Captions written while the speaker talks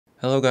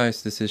Hello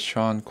guys, this is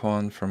Sean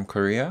Kwon from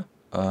Korea.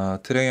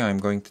 Today I'm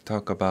going to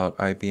talk about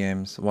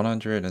IBM's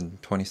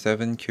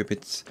 127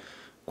 qubits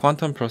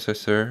quantum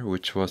processor,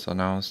 which was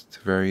announced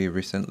very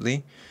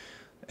recently,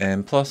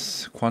 and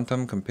plus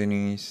quantum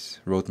company's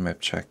roadmap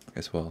check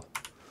as well.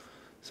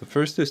 So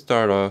first to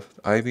start off,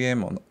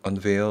 IBM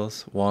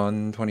unveils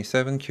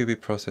 127 qubit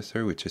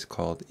processor, which is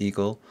called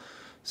Eagle.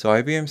 So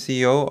IBM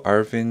CEO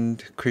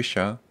Arvind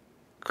Krishna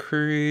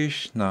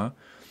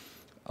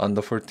on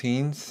the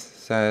 14th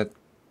said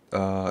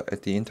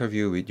at the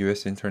interview with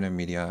US internet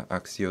media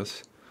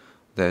Axios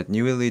that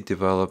newly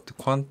developed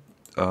quantum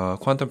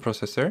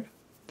processor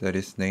that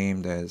is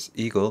named as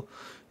Eagle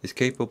is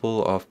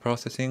capable of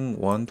processing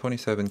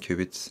 127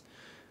 qubits,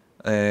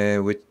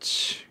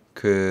 which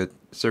could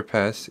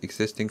surpass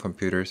existing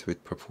computers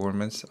with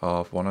performance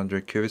of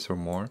 100 qubits or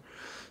more.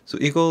 So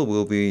Eagle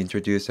will be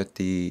introduced at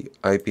the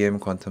IBM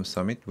Quantum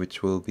Summit,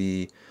 which will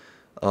be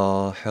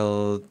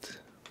held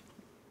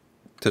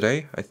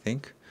today, I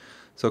think.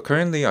 So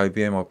currently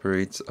IBM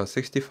operates a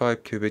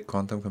 65 qubit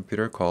quantum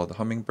computer called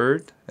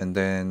Hummingbird, and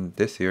then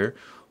this year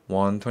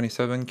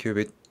 127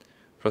 qubit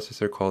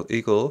processor called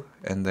Eagle,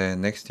 and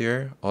then next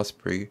year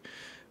Osprey,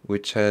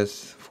 which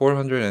has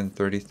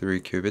 433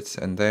 qubits,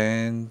 and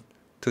then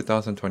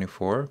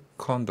 2024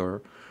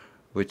 Condor,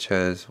 which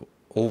has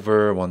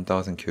over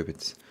 1000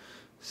 qubits.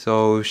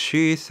 So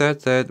she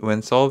said that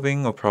when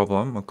solving a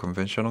problem, a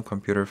conventional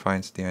computer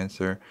finds the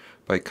answer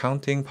by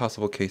counting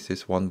possible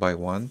cases one by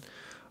one,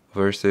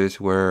 versus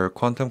where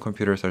quantum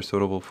computers are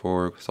suitable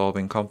for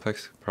solving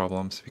complex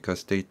problems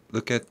because they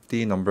look at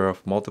the number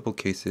of multiple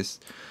cases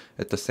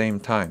at the same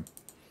time.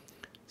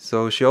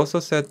 So she also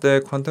said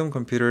that quantum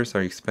computers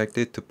are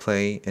expected to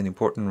play an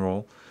important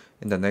role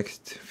in the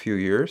next few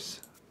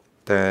years.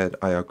 That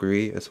I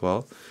agree as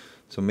well.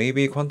 So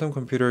maybe quantum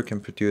computer can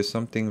produce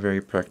something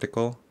very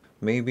practical,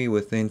 maybe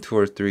within 2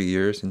 or 3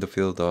 years in the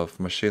field of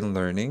machine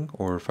learning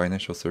or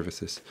financial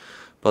services.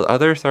 But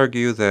others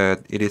argue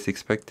that it is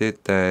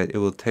expected that it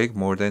will take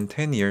more than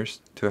 10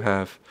 years to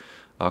have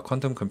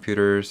quantum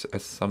computers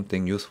as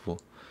something useful.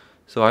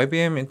 So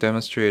IBM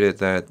demonstrated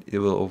that it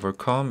will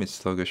overcome its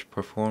sluggish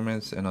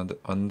performance and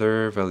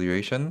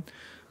undervaluation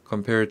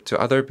compared to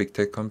other big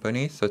tech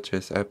companies such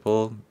as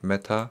Apple,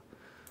 Meta,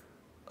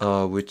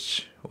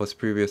 which was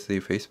previously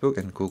Facebook,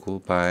 and Google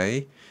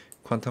by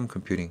quantum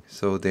computing.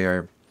 So they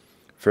are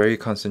very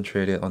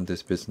concentrated on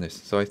this business.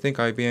 So I think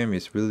IBM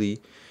is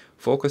really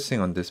focusing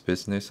on this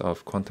business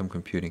of quantum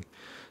computing.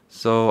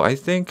 So I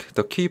think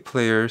the key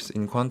players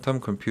in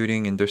quantum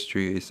computing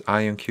industry is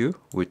IonQ,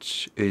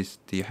 which is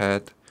the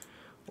head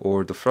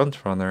or the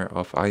front runner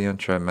of ion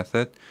trap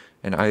method,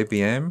 and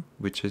IBM,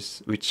 which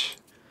is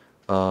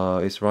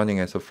running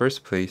as a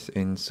first place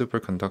in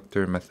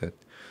superconductor method.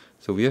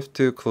 So we have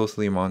to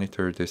closely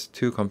monitor these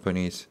two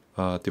companies'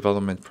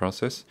 development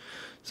process.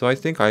 So I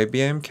think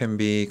IBM can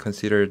be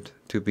considered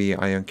to be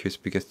IonQ's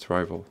biggest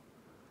rival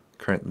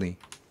currently.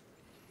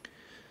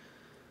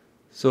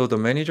 So the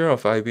manager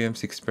of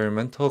IBM's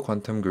experimental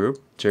quantum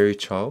group, Jerry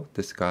Chow,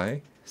 this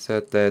guy,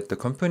 said that the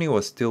company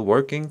was still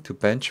working to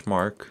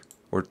benchmark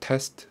or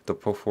test the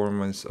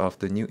performance of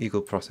the new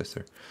Eagle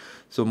processor.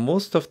 So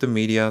most of the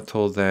media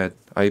told that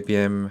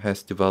IBM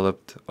has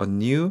developed a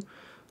new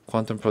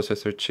quantum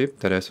processor chip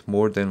that has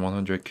more than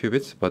 100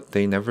 qubits, but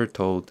they never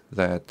told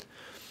that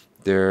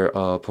their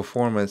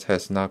performance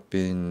has not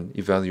been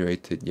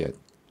evaluated yet.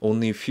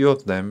 Only few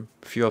of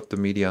the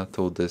media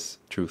told this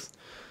truth.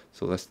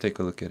 So let's take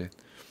a look at it.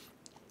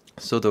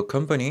 So the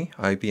company,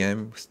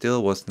 IBM,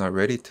 still was not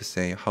ready to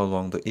say how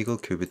long the Eagle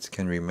qubits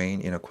can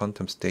remain in a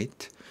quantum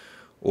state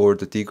or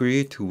the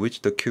degree to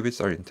which the qubits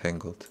are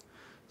entangled.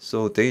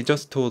 So they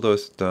just told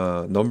us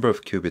the number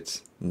of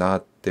qubits,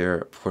 not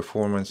their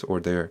performance or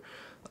their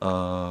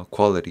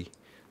quality.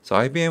 So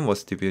IBM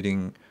was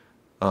debuting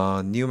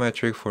a new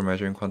metric for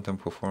measuring quantum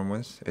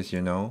performance, as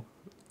you know,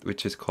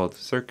 which is called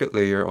circuit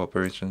layer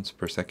operations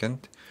per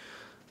second.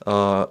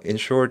 In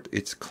short,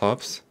 it's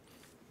CLOPS.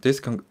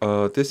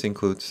 This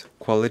includes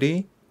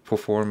quality,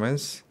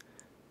 performance,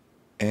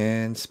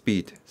 and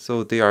speed.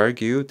 So they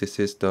argue this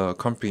is the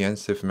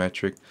comprehensive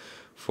metric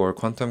for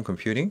quantum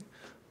computing,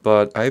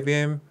 but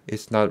IBM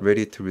is not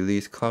ready to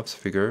release CLOPS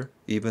figure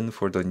even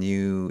for the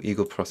new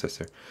Eagle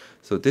processor.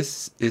 So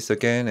this is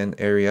again an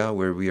area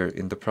where we are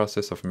in the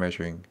process of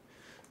measuring.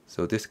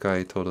 So this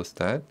guy told us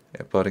that.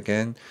 But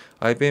again,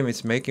 IBM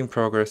is making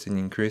progress in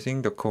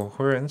increasing the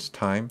coherence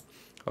time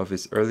of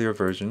its earlier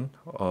version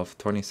of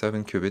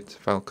 27 qubit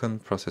Falcon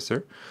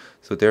processor.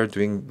 So they're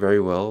doing very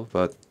well,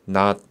 but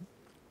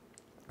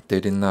they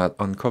did not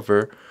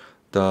uncover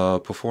the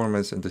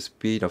performance and the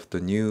speed of the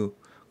new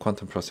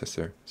quantum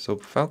processor. So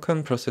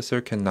Falcon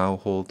processor can now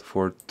hold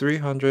for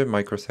 300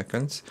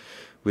 microseconds,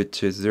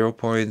 which is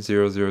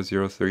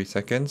 0.0003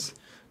 seconds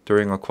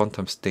during a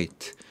quantum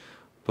state.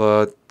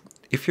 But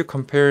if you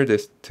compare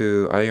this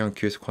to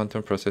IonQ's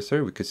quantum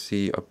processor, we could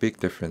see a big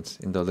difference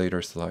in the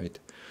later slide.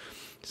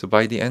 So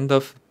by the end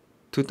of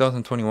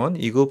 2021,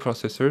 Eagle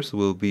processors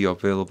will be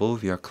available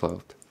via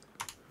cloud.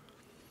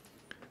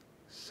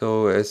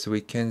 So as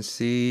we can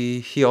see,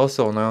 he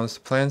also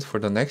announced plans for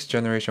the next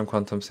generation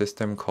quantum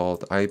system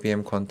called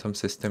IBM Quantum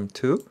System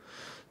 2.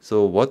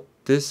 So what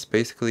this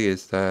basically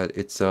is that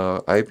it's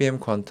a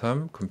IBM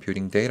quantum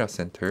computing data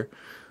center,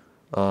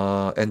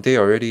 and they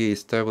already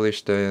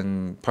established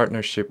a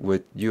partnership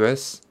with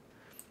US,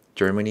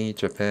 Germany,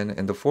 Japan,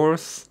 and the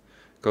fourth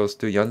goes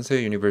to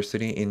Yonsei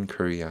University in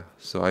Korea.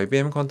 So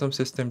IBM Quantum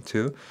System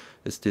 2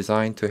 is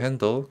designed to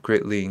handle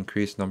greatly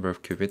increased number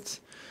of qubits.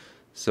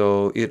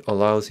 So it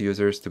allows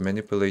users to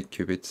manipulate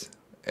qubits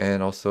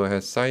and also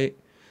has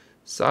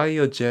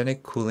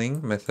cryogenic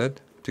cooling method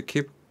to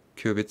keep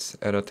qubits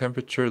at a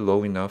temperature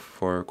low enough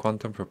for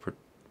quantum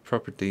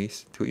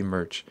properties to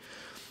emerge.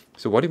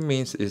 So what it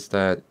means is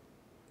that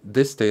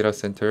this data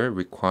center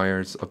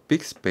requires a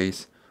big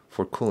space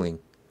for cooling.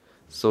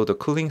 So the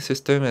cooling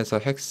system has a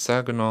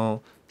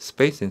hexagonal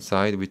space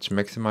inside which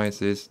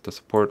maximizes the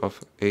support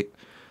of a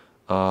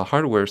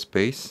hardware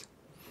space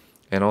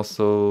and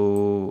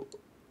also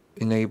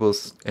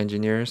enables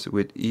engineers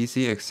with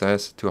easy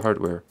access to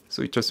hardware.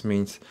 So it just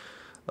means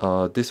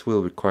this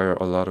will require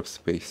a lot of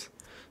space.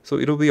 So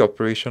it'll be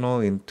operational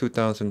in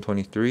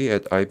 2023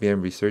 at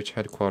IBM Research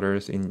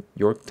Headquarters in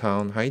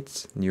Yorktown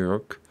Heights, New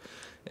York.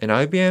 And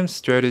IBM's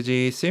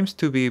strategy seems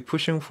to be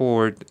pushing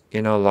forward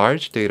in a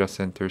large data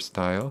center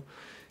style,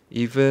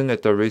 even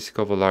at the risk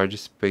of a large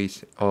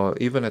space,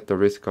 even at the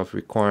risk of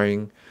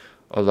requiring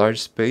a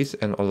large space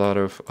and a lot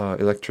of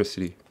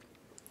electricity.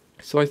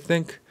 So I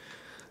think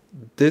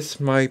this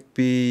might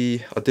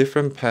be a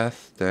different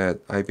path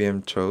that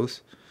IBM chose,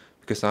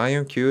 because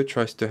IonQ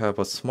tries to have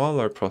a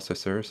smaller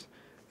processors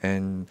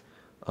and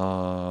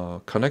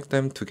connect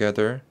them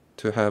together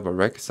to have a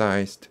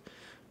rack-sized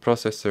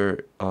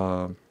processor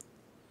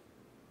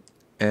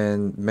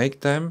and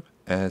make them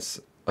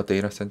as a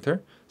data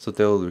center. So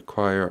they'll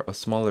require a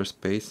smaller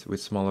space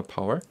with smaller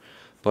power.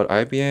 But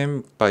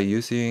IBM, by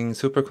using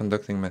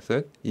superconducting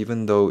method,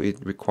 even though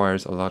it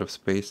requires a lot of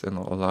space and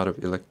a lot of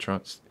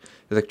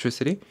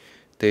electricity,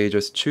 they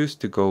just choose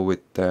to go with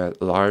that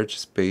large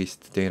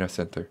spaced data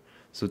center.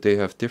 So they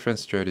have different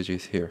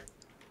strategies here.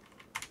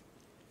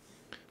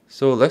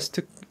 So let's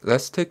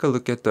take a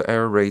look at the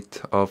error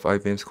rate of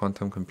IBM's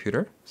quantum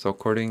computer. So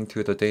according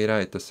to the data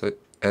at the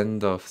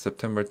end of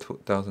September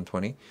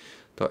 2020,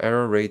 the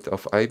error rate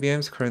of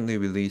IBM's currently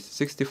released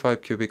 65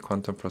 qubit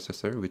quantum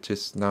processor, which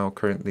is now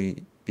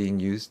currently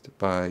being used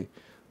by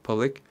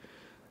public,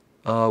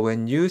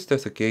 when used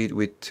as a gate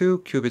with 2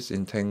 qubits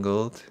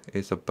entangled,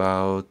 is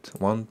about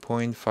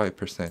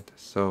 1.5%.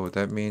 So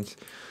that means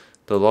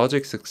the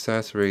logic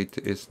success rate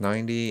is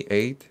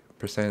 98%,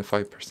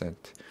 5%.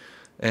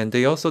 And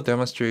they also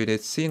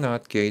demonstrated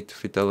C0 gate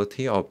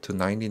fidelity up to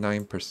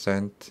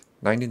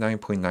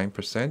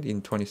 99.9%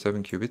 in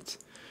 27 qubits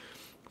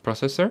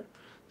processor.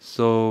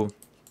 So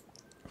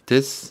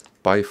this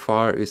by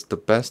far is the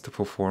best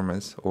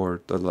performance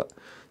or the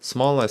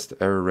smallest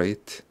error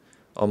rate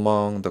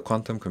among the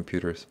quantum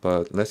computers.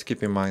 But let's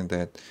keep in mind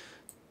that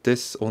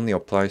this only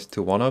applies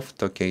to one of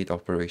the gate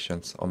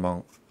operations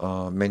among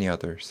many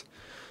others.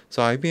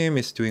 So IBM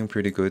is doing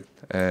pretty good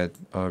at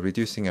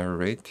reducing error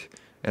rate.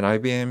 And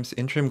IBM's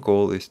interim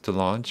goal is to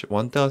launch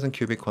 1000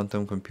 qubit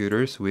quantum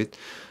computers with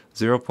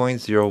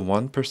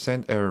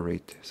 0.01% error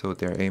rate. So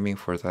they're aiming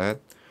for that.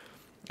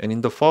 And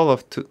in the fall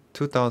of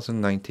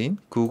 2019,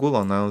 Google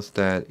announced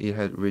that it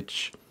had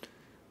reached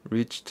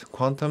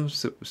quantum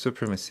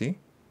supremacy,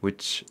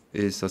 which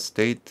is a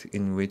state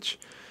in which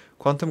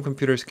quantum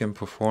computers can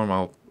perform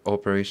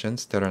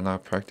operations that are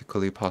not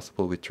practically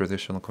possible with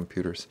traditional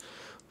computers.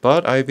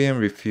 But IBM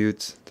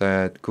refutes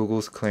that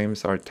Google's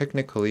claims are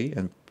technically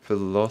and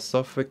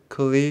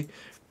philosophically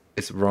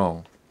is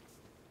wrong.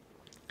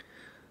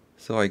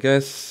 So I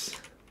guess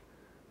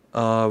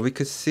we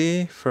could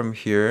see from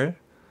here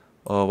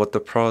what the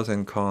pros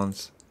and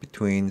cons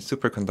between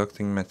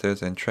superconducting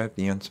methods and trapped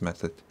ions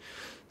method.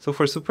 So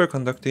for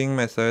superconducting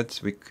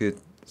methods,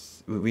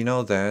 we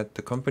know that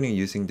the company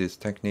using this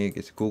technique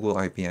is Google,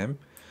 IBM,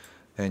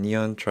 and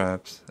ion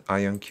traps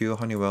IonQ,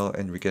 Honeywell,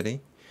 and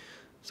Rigetti.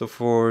 So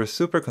for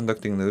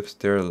superconducting loops,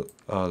 their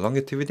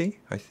longevity,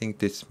 I think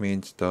this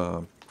means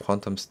the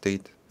quantum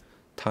state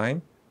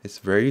time, is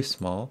very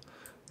small,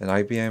 and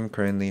IBM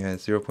currently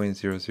has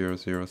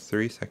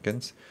 0.0003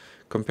 seconds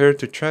compared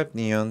to trapped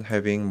ion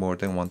having more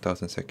than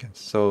 1000 seconds.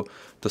 So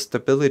the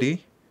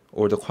stability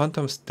or the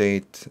quantum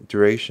state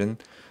duration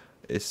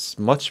is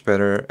much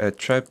better at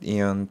trapped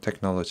ion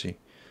technology.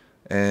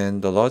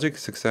 And the logic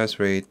success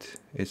rate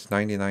is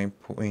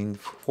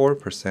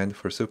 99.4%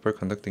 for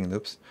superconducting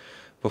loops,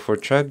 but for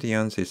trapped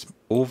ions it's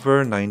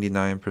over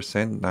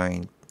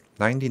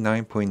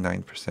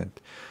 99.9%.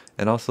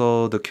 And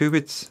also the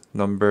qubits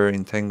number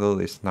entangled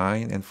is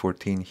 9 and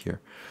 14 here.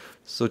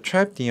 So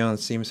trapped ion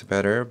seems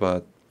better,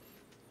 but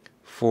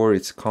for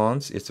its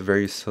cons, it's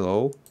very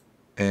slow,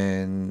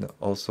 and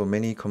also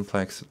many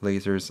complex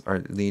lasers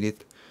are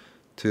needed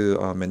to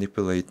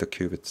manipulate the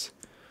qubits.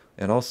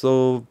 And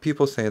also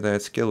people say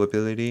that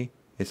scalability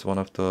is one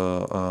of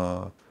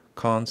the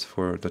cons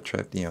for the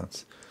trapped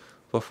ions.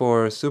 But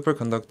for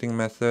superconducting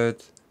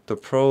method, the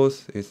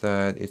pros is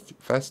that it's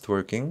fast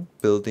working,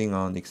 building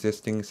on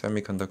existing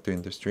semiconductor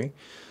industry,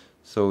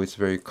 so it's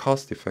very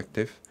cost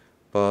effective.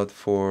 But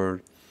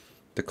for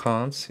the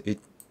cons, it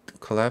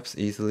collapses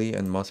easily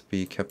and must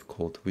be kept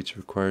cold, which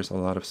requires a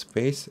lot of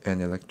space and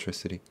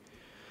electricity.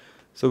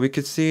 So we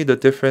could see the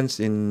difference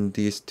in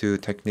these two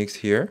techniques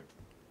here.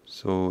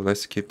 So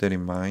let's keep that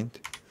in mind.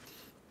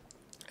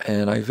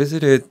 And I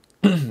visited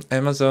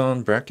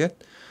Amazon Braket,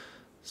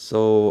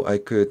 so I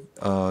could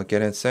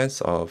get a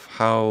sense of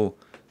how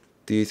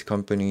these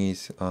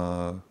companies'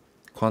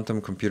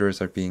 quantum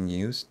computers are being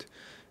used.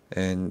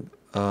 And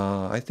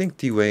I think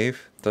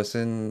D-Wave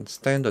doesn't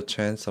stand a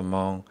chance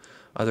among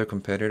other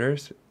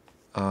competitors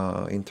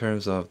in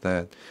terms of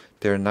that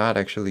they're not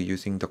actually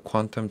using the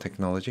quantum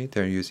technology,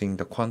 they're using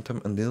the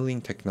quantum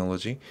annealing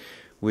technology,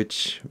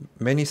 which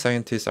many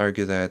scientists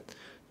argue that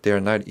they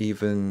are not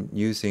even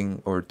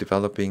using or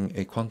developing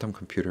a quantum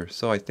computer.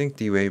 So I think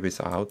D-Wave is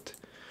out.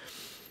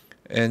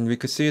 And we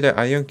could see that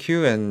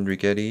IonQ and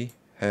Rigetti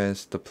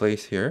has the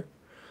place here.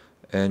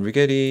 And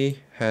Rigetti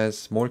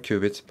has more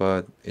qubits,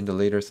 but in the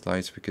later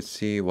slides we could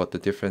see what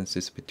the difference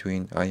is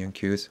between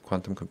IonQ's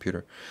quantum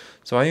computer.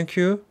 So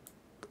IonQ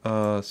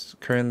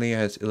currently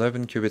has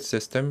 11 qubit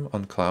system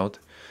on cloud,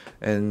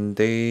 and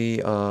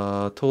they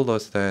told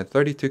us that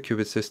 32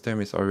 qubit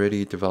system is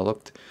already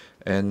developed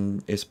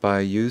and is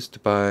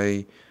used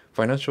by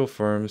financial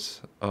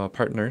firms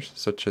partners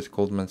such as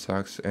Goldman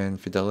Sachs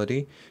and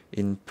Fidelity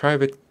in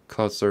private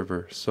cloud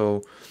server.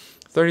 So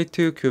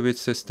 32 qubit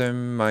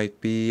system might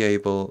be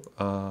able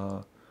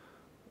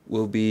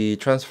will be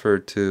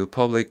transferred to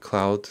public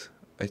cloud,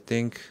 I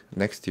think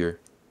next year.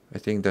 I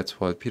think that's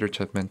what Peter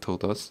Chapman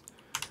told us.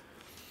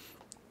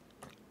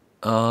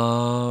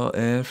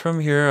 And from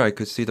here I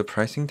could see the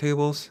pricing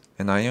tables,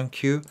 and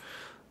IonQ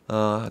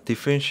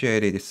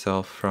differentiated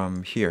itself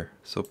from here.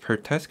 So per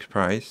task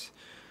price,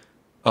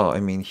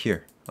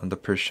 here on the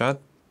per shot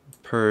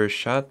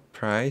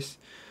price,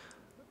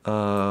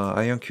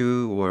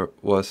 IonQ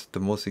was the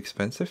most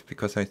expensive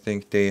because I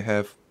think they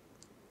have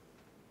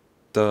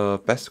the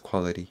best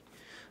quality,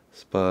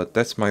 but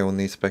that's my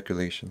only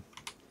speculation.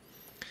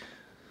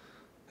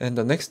 And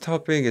the next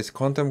topic is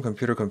quantum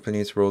computer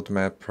companies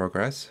roadmap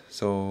progress.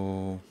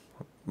 So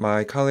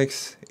my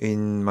colleagues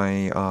in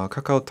my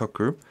KakaoTalk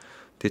group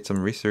did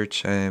some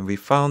research, and we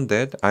found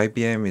that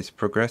IBM is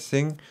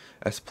progressing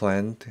as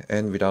planned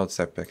and without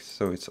setbacks,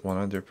 so it's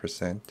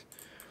 100%.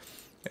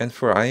 And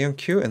for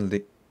IonQ and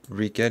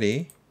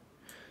Rigetti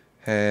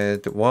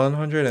had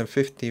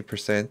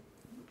 150%,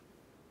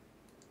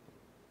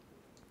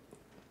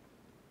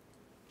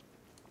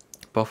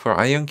 but for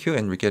IonQ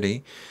and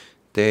Rigetti,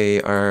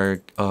 they are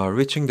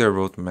reaching their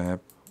roadmap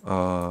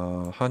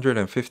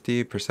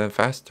 150%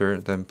 faster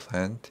than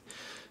planned.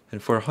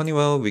 And for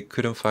Honeywell, we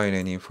couldn't find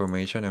any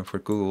information, and for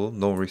Google,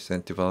 no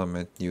recent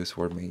development news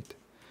were made.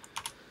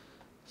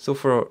 So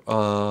for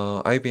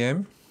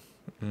IBM,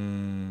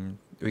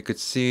 we could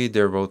see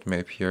their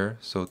roadmap here.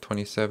 So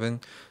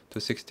 27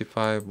 to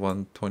 65,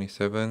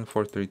 127,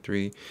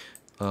 433,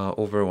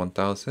 over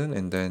 1,000,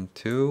 and then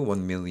to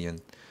 1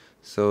 million.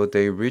 So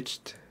they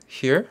reached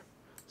here.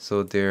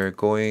 So they're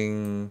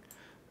going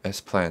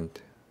as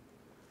planned.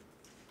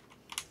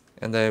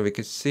 And then we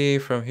could see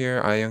from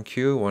here,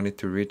 IonQ wanted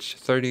to reach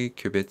 30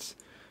 qubits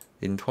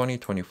in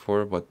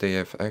 2024, but they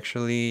have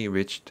actually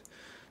reached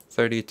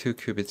 32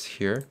 qubits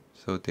here.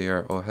 So they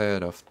are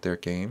ahead of their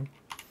game.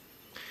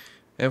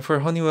 And for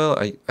Honeywell,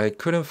 I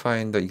couldn't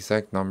find the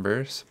exact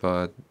numbers,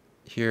 but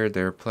here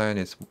their plan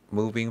is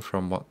moving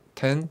from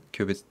 10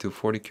 qubits to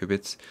 40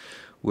 qubits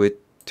with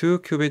 2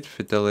 qubit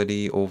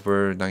fidelity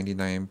over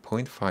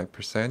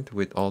 99.5%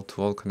 with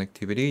all-to-all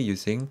connectivity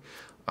using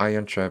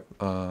ion trap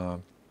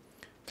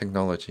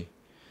technology.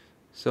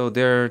 So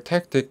their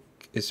tactic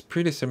is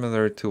pretty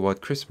similar to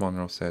what Chris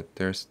Monroe said.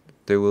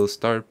 They will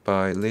start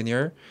by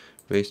linear,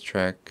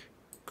 racetrack,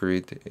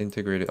 grid,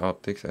 integrated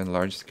optics, and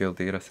large-scale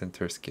data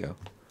center scale.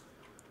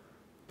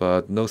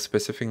 But no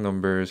specific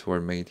numbers were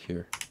made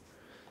here.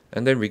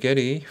 And then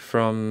Rigetti,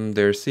 from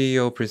their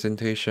CEO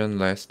presentation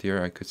last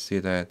year, I could see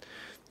that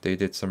they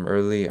did some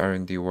early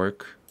R&D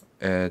work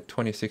at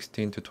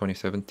 2016 to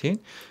 2017,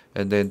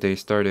 and then they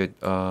started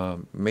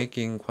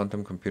making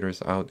quantum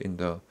computers out in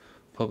the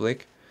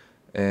public.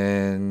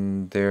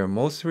 And their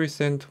most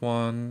recent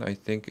one, I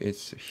think,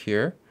 is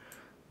here,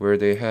 where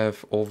they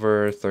have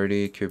over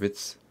 30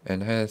 qubits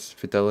and has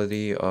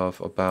fidelity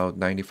of about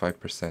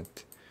 95%.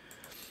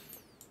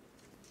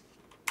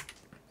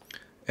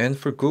 And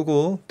for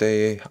Google,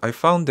 I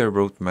found their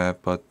roadmap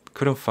but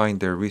couldn't find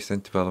their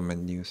recent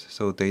development news.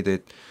 So they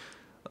did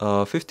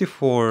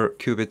 54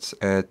 qubits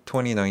at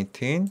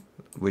 2019,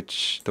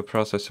 which the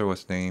processor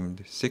was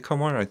named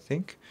Sycamore, I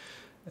think.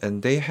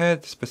 And they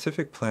had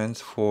specific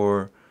plans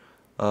for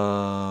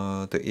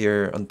the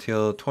year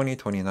until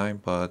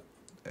 2029, but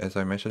as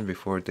I mentioned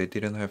before, they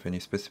didn't have any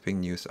specific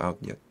news out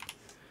yet.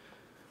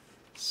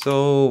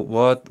 So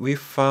what we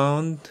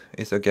found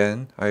is,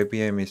 again,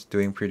 IBM is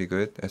doing pretty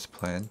good as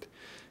planned,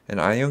 and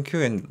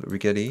IonQ and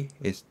Rigetti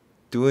is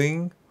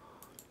doing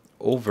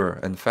over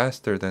and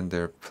faster than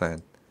their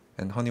plan.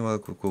 and Honeywell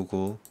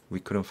Google, we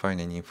couldn't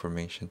find any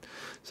information.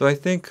 So I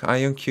think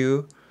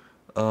IonQ,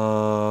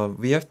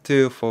 we have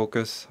to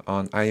focus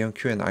on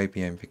IonQ and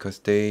IBM because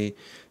they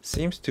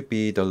seems to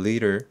be the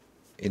leader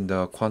in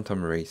the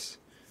quantum race.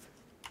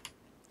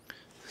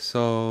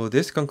 So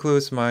this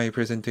concludes my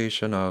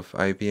presentation of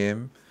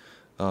IBM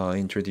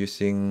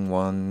introducing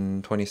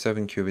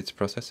 127 qubits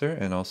processor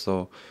and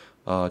also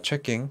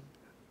checking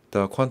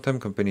the quantum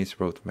company's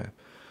roadmap.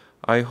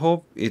 I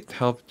hope it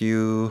helped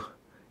you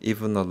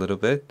even a little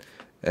bit,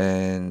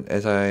 and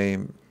as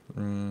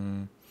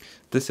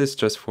this is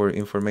just for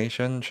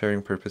information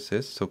sharing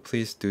purposes, so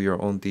please do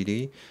your own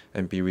DD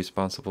and be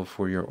responsible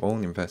for your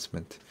own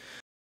investment.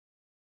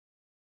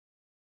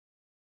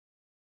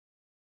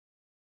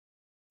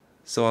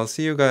 So I'll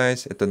see you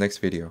guys at the next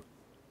video.